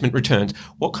investment returns.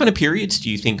 What kind of periods do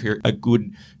you think are a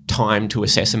good time to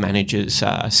assess a manager's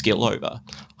skill over?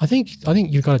 I think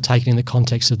you've got to take it in the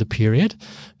context of the period,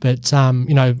 but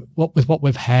what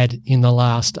we've had in the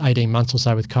last 18 months or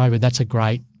so with COVID, that's a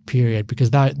great period,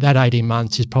 because that 18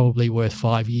 months is probably worth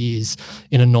 5 years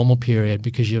in a normal period,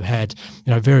 because you've had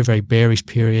very, very bearish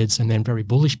periods and then very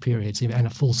bullish periods and a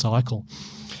full cycle.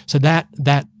 So that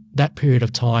period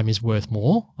of time is worth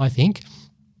more, I think.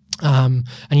 And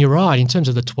you're right, in terms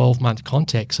of the 12-month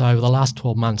context, so over the last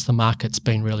 12 months, the market's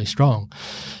been really strong.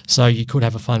 So you could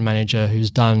have a fund manager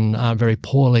who's done very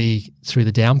poorly through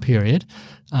the down period,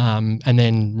 and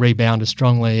then rebounded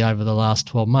strongly over the last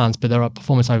 12 months, but their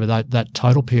performance over that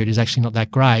total period is actually not that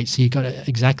great. So you've got to,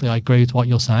 exactly, I agree with what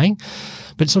you're saying,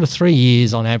 but sort of 3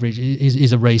 years on average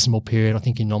is a reasonable period, I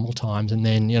think, in normal times. And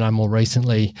then, more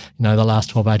recently, the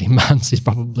last 12, 18 months is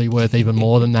probably worth even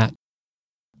more than that.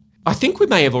 I think we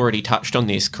may have already touched on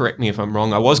this. Correct me if I'm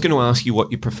wrong. I was going to ask you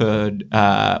what your preferred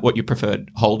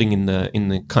holding in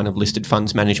the kind of listed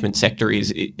funds management sector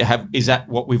is. Is that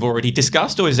what we've already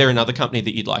discussed, or is there another company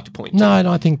that you'd like to point to?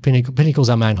 No, I think Pinnacle's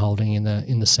our main holding in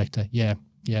the sector. Yeah.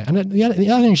 And the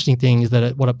other interesting thing is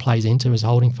that what it plays into as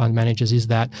holding fund managers is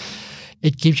that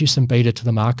it gives you some beta to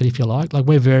the market, if you like. Like,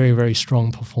 we're very, very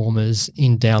strong performers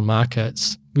in down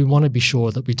markets. We want to be sure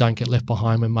that we don't get left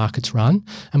behind when markets run.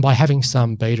 And by having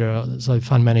some beta, so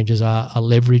fund managers are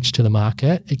leveraged to the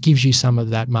market, it gives you some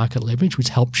of that market leverage, which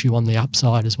helps you on the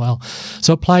upside as well.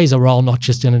 So it plays a role not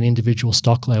just in an individual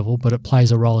stock level, but it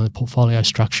plays a role in the portfolio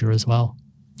structure as well.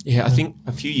 Yeah, I think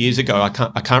a few years ago, I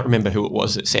can't remember who it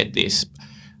was that said this.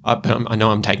 But I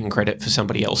know I'm taking credit for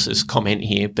somebody else's comment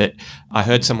here, but I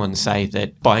heard someone say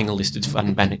that buying a listed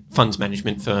funds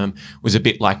management firm was a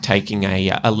bit like taking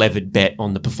a levered bet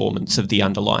on the performance of the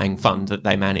underlying fund that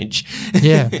they manage.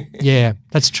 Yeah,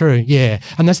 that's true. Yeah,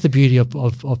 and that's the beauty of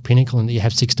Pinnacle, in that you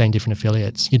have 16 different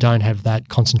affiliates. You don't have that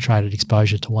concentrated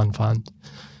exposure to one fund.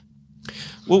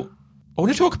 Well, I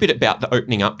want to talk a bit about the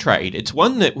opening up trade. It's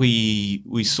one that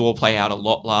we saw play out a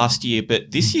lot last year,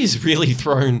 but this year's really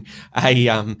thrown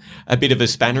a bit of a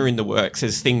spanner in the works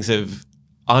as things have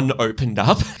unopened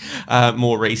up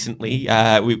more recently.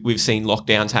 We've seen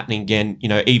lockdowns happening again.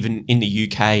 Even in the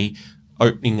UK,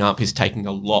 opening up is taking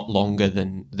a lot longer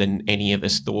than any of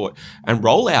us thought. And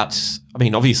rollouts, I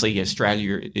mean, obviously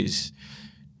Australia is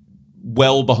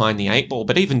well behind the eight ball,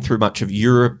 but even through much of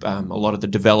Europe, a lot of the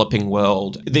developing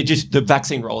world, the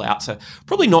vaccine rollouts are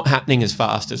probably not happening as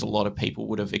fast as a lot of people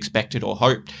would have expected or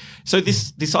hoped. So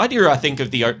this idea, I think, of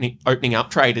the opening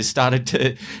up trade has started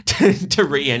to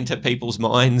re-enter people's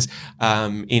minds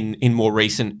in more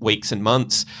recent weeks and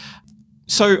months.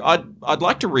 So I'd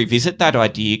like to revisit that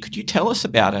idea. Could you tell us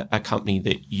about a company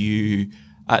that you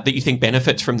think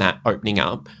benefits from that opening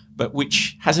up, but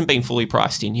which hasn't been fully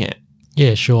priced in yet?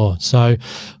 Yeah, sure. So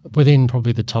within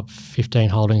probably the top 15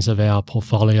 holdings of our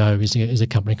portfolio is a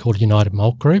company called United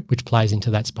Malt Group, which plays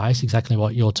into that space, exactly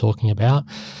what you're talking about.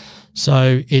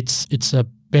 So it's a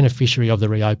beneficiary of the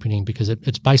reopening because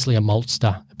it's basically a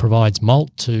maltster. It provides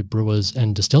malt to brewers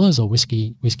and distillers, or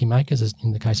whiskey makers, as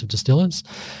in the case of distillers.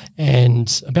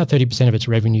 And about 30% of its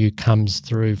revenue comes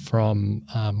through from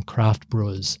craft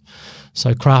brewers.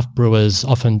 So craft brewers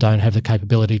often don't have the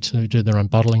capability to do their own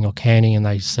bottling or canning, and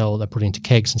they put into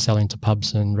kegs and sell into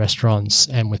pubs and restaurants.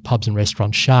 And with pubs and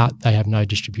restaurants shut, they have no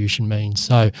distribution means.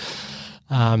 So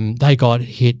they got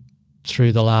hit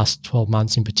through the last 12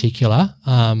 months in particular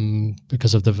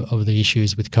because of the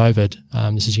issues with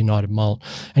COVID. This is United Malt.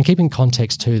 And keep in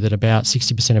context too that about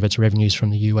 60% of its revenue is from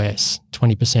the US,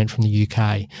 20% from the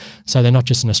UK. So they're not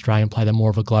just an Australian play, they're more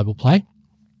of a global play.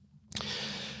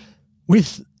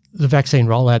 With the vaccine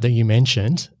rollout that you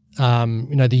mentioned,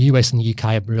 the US and the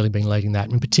UK have really been leading that,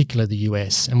 in particular the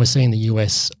US. And we're seeing the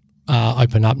US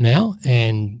open up now,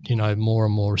 and more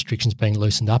and more restrictions being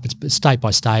loosened up. It's state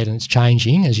by state, and it's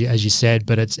changing as you said,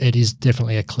 but it is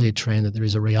definitely a clear trend that there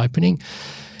is a reopening,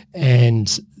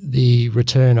 and the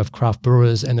return of craft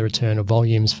brewers and the return of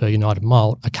volumes for United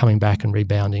Malt are coming back and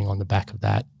rebounding on the back of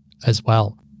that as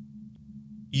well.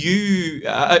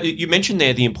 You mentioned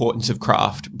there the importance of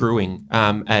craft brewing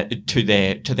to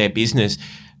their business.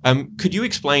 Could you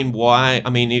explain why? I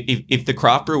mean, if the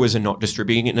craft brewers are not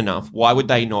distributing it enough, why would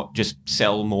they not just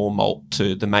sell more malt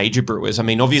to the major brewers? I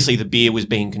mean, obviously the beer was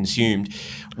being consumed.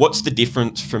 What's the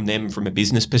difference from them from a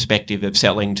business perspective of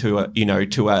selling to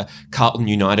a Carlton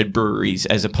United breweries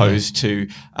as opposed to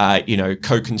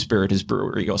Co-Conspirators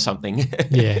Brewery or something?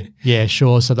 Yeah,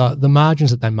 sure. So the margins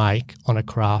that they make on a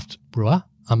craft brewer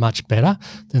are much better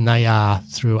than they are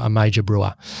through a major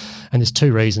brewer. And there's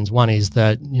two reasons. One is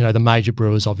that, the major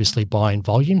brewers obviously buy in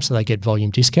volume, so they get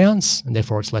volume discounts, and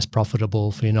therefore it's less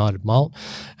profitable for United Malt.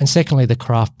 And secondly, the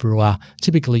craft brewer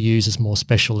typically uses more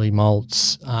specialty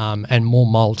malts and more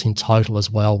malt in total as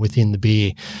well within the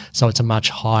beer. So it's a much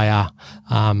higher,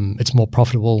 it's more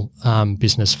profitable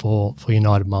business for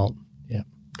United Malt. Yeah.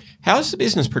 How has the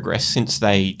business progressed since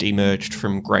they demerged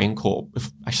from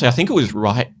GrainCorp? Actually, I think it was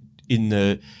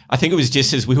I think it was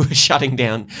just as we were shutting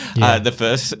down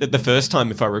the first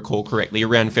time, if I recall correctly,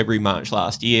 around February, March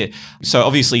last year. So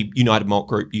obviously United Malt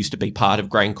Group used to be part of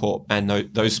GrainCorp, and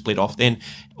those split off then.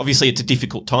 Obviously it's a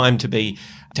difficult time to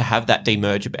have that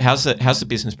demerger, but how's the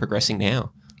business progressing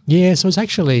now? Yeah, so it's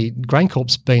actually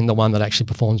GrainCorp's been the one that actually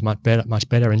performs much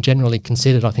better, and generally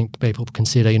considered, I think people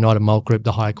consider United Malt Group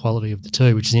the higher quality of the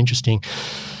two, which is interesting.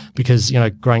 Because,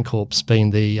 GrainCorp's been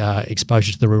the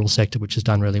exposure to the rural sector, which has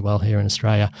done really well here in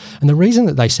Australia. And the reason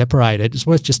that they separated, it's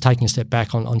worth just taking a step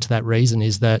back onto that reason,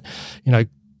 is that,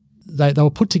 they were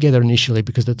put together initially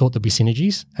because they thought there'd be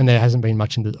synergies, and there hasn't been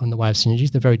much in the way of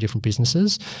synergies. They're very different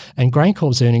businesses. And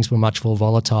GrainCorp's earnings were much more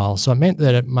volatile. So it meant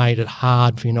that it made it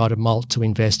hard for United Malt to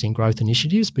invest in growth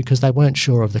initiatives because they weren't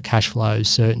sure of the cash flow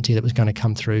certainty that was going to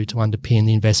come through to underpin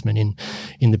the investment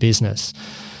in the business.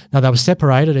 Now, they were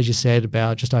separated, as you said,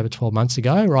 about just over 12 months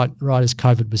ago, right as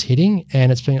COVID was hitting, and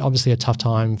it's been obviously a tough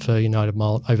time for United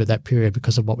Malt over that period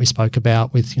because of what we spoke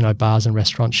about with, bars and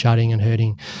restaurants shutting and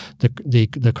hurting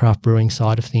the craft brewing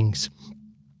side of things.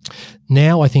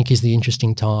 Now I think is the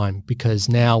interesting time because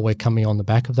now we're coming on the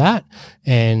back of that,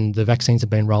 and the vaccines have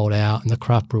been rolled out and the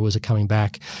craft brewers are coming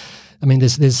back. I mean,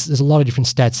 there's a lot of different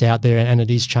stats out there, and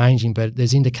it is changing, but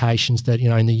there's indications that,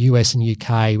 in the US and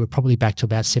UK, we're probably back to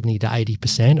about 70 to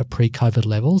 80% of pre-COVID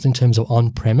levels in terms of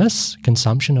on-premise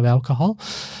consumption of alcohol.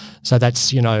 So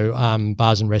that's,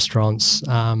 bars and restaurants,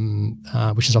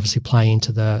 which is obviously playing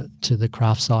into the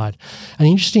craft side. An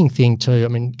interesting thing too, I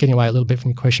mean, getting away a little bit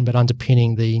from your question, but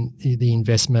underpinning the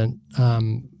investment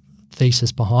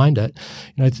thesis behind it,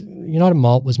 United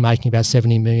Malt was making about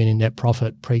 70 million in net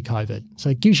profit pre-COVID. So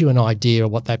it gives you an idea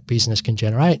of what that business can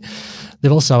generate.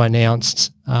 They've also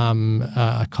announced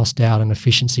a cost out and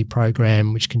efficiency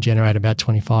program, which can generate about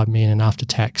 25 million in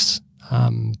after-tax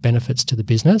benefits to the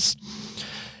business.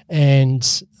 And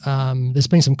there's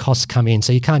been some costs come in,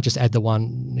 so you can't just add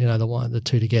the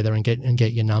two together and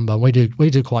get your number. We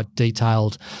do quite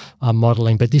detailed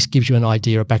modelling, but this gives you an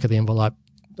idea, a back of the envelope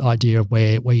idea of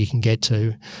where you can get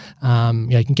to.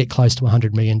 You can get close to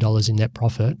 $100 million in net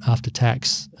profit after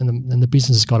tax, and the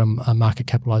business has got a market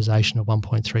capitalisation of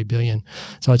 1.3 billion.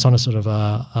 So it's on a sort of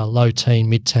a low teen,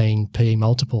 mid-teen PE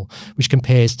multiple, which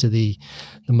compares to the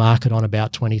market on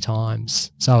about 20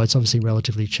 times. So it's obviously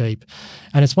relatively cheap.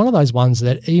 And it's one of those ones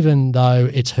that even though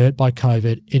it's hurt by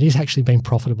COVID, it has actually been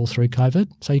profitable through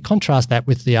COVID. So you contrast that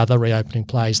with the other reopening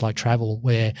plays like travel,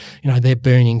 where, they're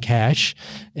burning cash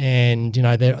and,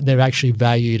 they're actually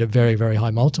valued at very, very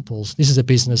high multiples. This is a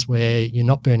business where you're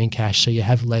not burning cash, so you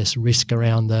have less risk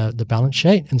around the balance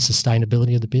sheet and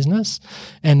sustainability of the business.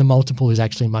 And the multiple is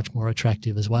actually much more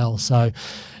attractive as well. So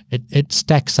it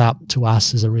stacks up to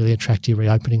us as a really attractive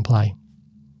reopening play.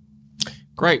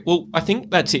 Great. Well, I think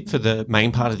that's it for the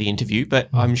main part of the interview, but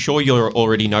I'm sure you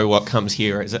already know what comes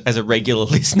here as a regular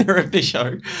listener of the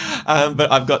show.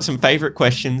 But I've got some favourite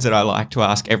questions that I like to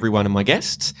ask every one of my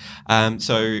guests.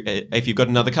 So if you've got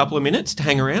another couple of minutes to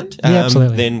hang around,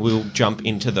 absolutely. Then we'll jump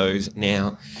into those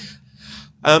now.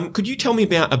 Could you tell me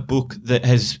about a book that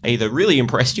has either really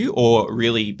impressed you or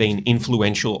really been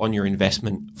influential on your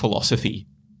investment philosophy?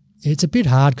 It's a bit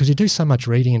hard because you do so much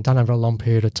reading and done over a long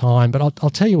period of time. But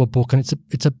I'll tell you a book, and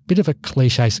it's a bit of a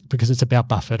cliche because it's about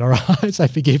Buffett. All right, so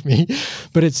forgive me,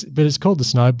 but it's called The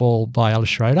Snowball by Alice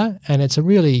Schroeder, and it's a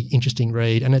really interesting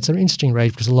read. And it's an interesting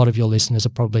read because a lot of your listeners are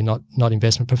probably not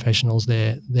investment professionals.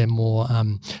 They're more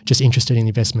just interested in the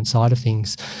investment side of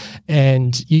things,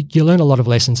 and you learn a lot of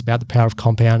lessons about the power of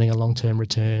compounding and long-term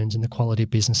returns and the quality of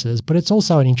businesses. But it's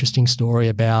also an interesting story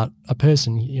about a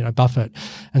person, Buffett,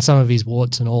 and some of his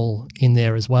warts and all in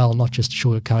there as well, not just a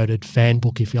sugar-coated fan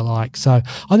book, if you like. So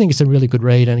I think it's a really good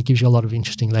read, and it gives you a lot of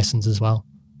interesting lessons as well.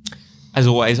 As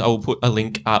always, I will put a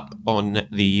link up on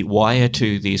the wire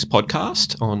to this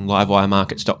podcast on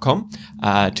livewiremarkets.com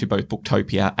to both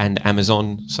Booktopia and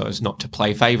Amazon, so as not to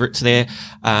play favourites there,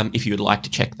 if you would like to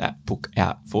check that book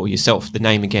out for yourself. The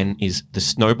name again is The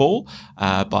Snowball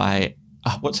by,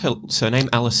 what's her surname?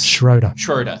 Alice? Schroeder.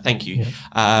 Schroeder, thank you.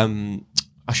 Yeah.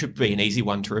 I should be an easy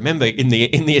one to remember in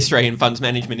the Australian funds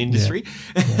management industry.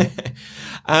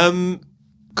 Yeah.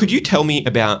 Could you tell me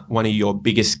about one of your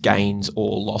biggest gains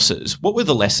or losses? What were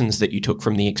the lessons that you took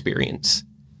from the experience?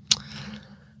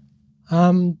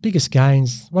 Biggest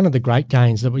gains, one of the great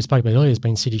gains that we spoke about earlier has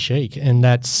been City Chic, and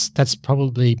that's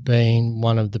probably been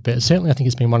one of the best. Certainly, I think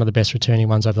it's been one of the best returning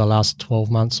ones over the last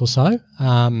 12 months or so.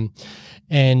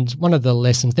 And one of the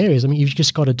lessons there is, you've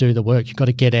just got to do the work. You've got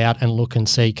to get out and look and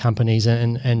see companies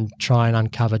and try and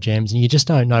uncover gems. And you just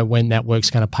don't know when that work's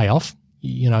going to pay off.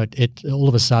 It all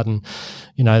of a sudden,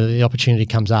 the opportunity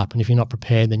comes up, and if you're not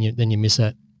prepared, then you miss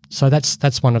it. So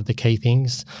that's one of the key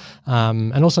things.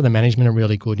 And also the management are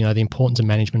really good. The importance of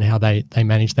management, how they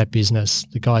manage that business.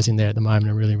 The guys in there at the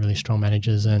moment are really, really strong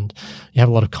managers, and you have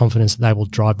a lot of confidence that they will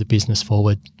drive the business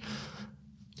forward.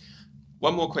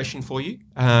 One more question for you.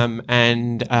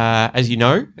 As you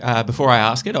know, before I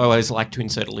ask it, I always like to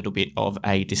insert a little bit of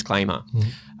a disclaimer.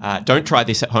 Don't try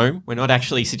this at home. We're not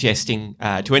actually suggesting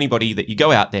to anybody that you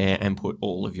go out there and put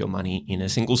all of your money in a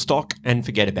single stock and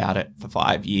forget about it for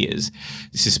 5 years.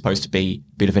 This is supposed to be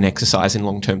a bit of an exercise in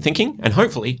long-term thinking and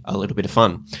hopefully a little bit of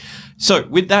fun. So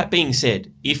with that being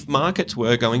said, if markets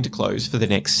were going to close for the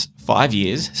next 5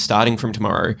 years, starting from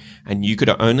tomorrow, and you could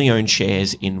only own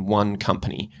shares in one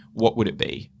company, what would it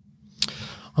be?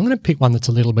 I'm going to pick one that's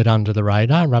a little bit under the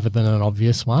radar rather than an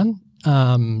obvious one,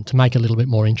 to make it a little bit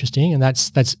more interesting, and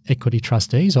that's Equity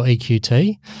Trustees, or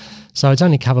EQT. So it's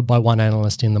only covered by one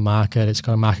analyst in the market. It's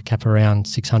got a market cap around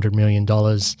 $600 million.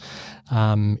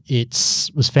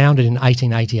 It was founded in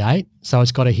 1888, so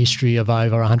it's got a history of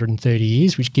over 130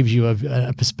 years, which gives you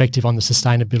a perspective on the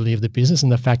sustainability of the business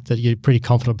and the fact that you're pretty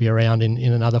confident to be around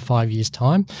in another 5 years'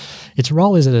 time. Its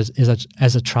role is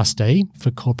as a trustee for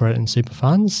corporate and super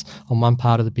funds on one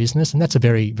part of the business, and that's a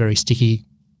very, very sticky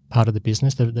part of the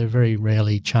business. They're very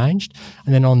rarely changed.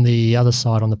 And then on the other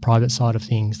side, on the private side of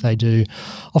things, they do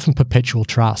often perpetual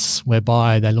trusts,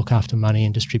 whereby they look after money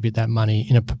and distribute that money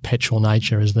in a perpetual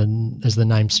nature, as the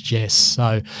name suggests.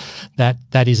 So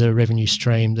that is a revenue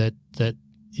stream that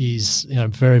is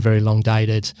very, very long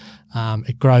dated.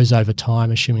 It grows over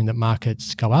time, assuming that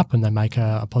markets go up and they make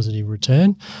a positive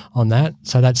return on that.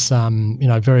 So that's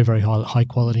very, very high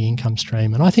quality income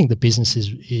stream. And I think the business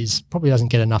is probably doesn't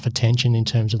get enough attention in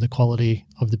terms of the quality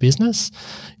of the business.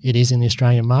 It is in the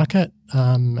Australian market,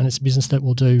 and it's a business that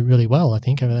will do really well, I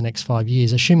think, over the next 5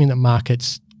 years, assuming that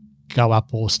markets go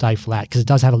up or stay flat, because it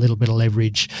does have a little bit of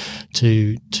leverage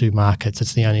to markets.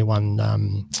 It's the only one,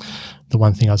 the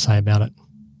one thing I'd say about it.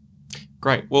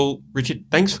 Great. Well, Richard,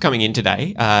 thanks for coming in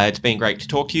today. It's been great to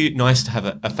talk to you. Nice to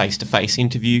have a face-to-face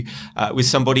interview with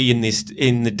somebody in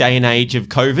the day and age of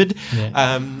COVID.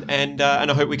 Yeah. And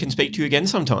I hope we can speak to you again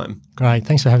sometime. Great.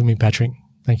 Thanks for having me, Patrick.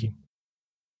 Thank you.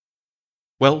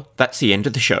 Well, that's the end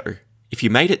of the show. If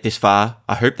you made it this far,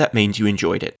 I hope that means you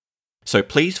enjoyed it. So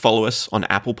please follow us on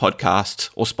Apple Podcasts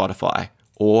or Spotify.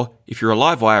 Or if you're a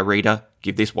Livewire reader,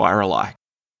 give this wire a like.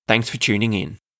 Thanks for tuning in.